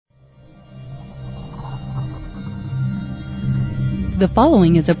The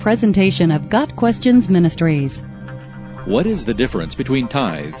following is a presentation of Got Questions Ministries. What is the difference between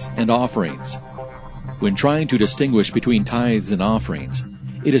tithes and offerings? When trying to distinguish between tithes and offerings,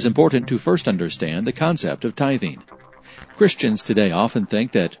 it is important to first understand the concept of tithing. Christians today often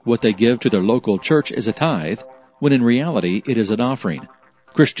think that what they give to their local church is a tithe, when in reality it is an offering.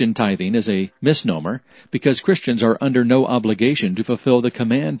 Christian tithing is a misnomer because Christians are under no obligation to fulfill the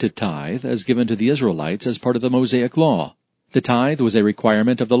command to tithe as given to the Israelites as part of the Mosaic Law. The tithe was a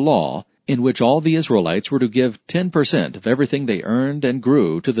requirement of the law in which all the Israelites were to give 10% of everything they earned and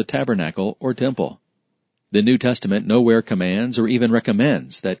grew to the tabernacle or temple. The New Testament nowhere commands or even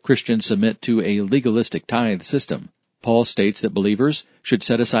recommends that Christians submit to a legalistic tithe system. Paul states that believers should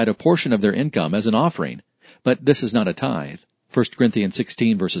set aside a portion of their income as an offering, but this is not a tithe. 1 Corinthians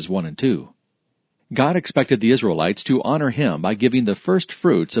 16 verses 1 and 2. God expected the Israelites to honor Him by giving the first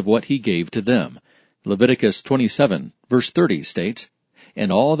fruits of what He gave to them. Leviticus 27 verse 30 states,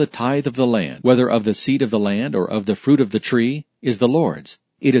 "And all the tithe of the land, whether of the seed of the land or of the fruit of the tree, is the Lord's.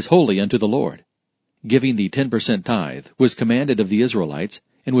 It is holy unto the Lord." Giving the 10% tithe was commanded of the Israelites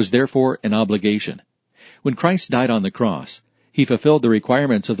and was therefore an obligation. When Christ died on the cross, He fulfilled the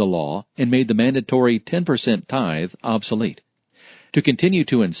requirements of the law and made the mandatory 10% tithe obsolete. To continue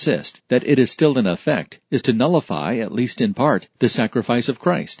to insist that it is still in effect is to nullify, at least in part, the sacrifice of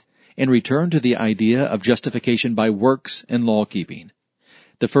Christ, and return to the idea of justification by works and law-keeping.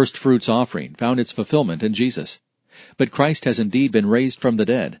 The first fruits offering found its fulfillment in Jesus. But Christ has indeed been raised from the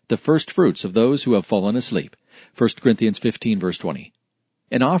dead, the first fruits of those who have fallen asleep. 1 Corinthians 15 verse 20.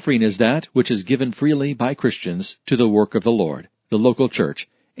 An offering is that which is given freely by Christians to the work of the Lord, the local church,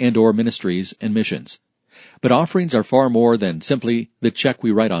 and or ministries and missions. But offerings are far more than simply the check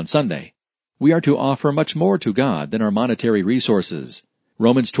we write on Sunday. We are to offer much more to God than our monetary resources.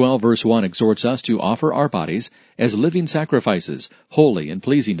 Romans 12 verse 1 exhorts us to offer our bodies as living sacrifices, holy and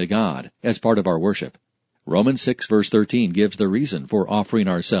pleasing to God, as part of our worship. Romans 6 verse 13 gives the reason for offering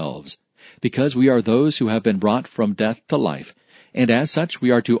ourselves. Because we are those who have been brought from death to life, and as such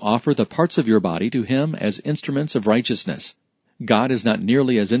we are to offer the parts of your body to Him as instruments of righteousness. God is not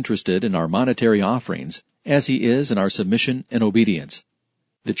nearly as interested in our monetary offerings as He is in our submission and obedience.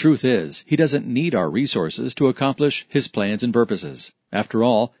 The truth is, He doesn't need our resources to accomplish His plans and purposes. After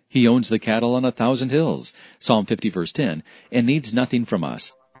all, He owns the cattle on 1,000 hills, Psalm 50 verse 10, and needs nothing from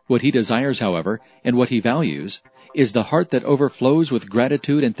us. What He desires, however, and what He values, is the heart that overflows with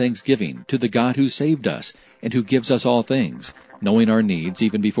gratitude and thanksgiving to the God who saved us and who gives us all things, knowing our needs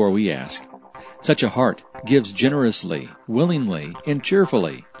even before we ask. Such a heart gives generously, willingly, and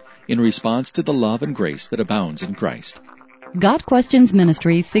cheerfully in response to the love and grace that abounds in Christ. Got Questions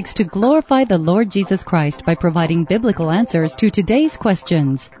Ministries seeks to glorify the Lord Jesus Christ by providing biblical answers to today's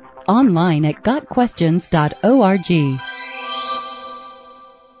questions. Online at gotquestions.org.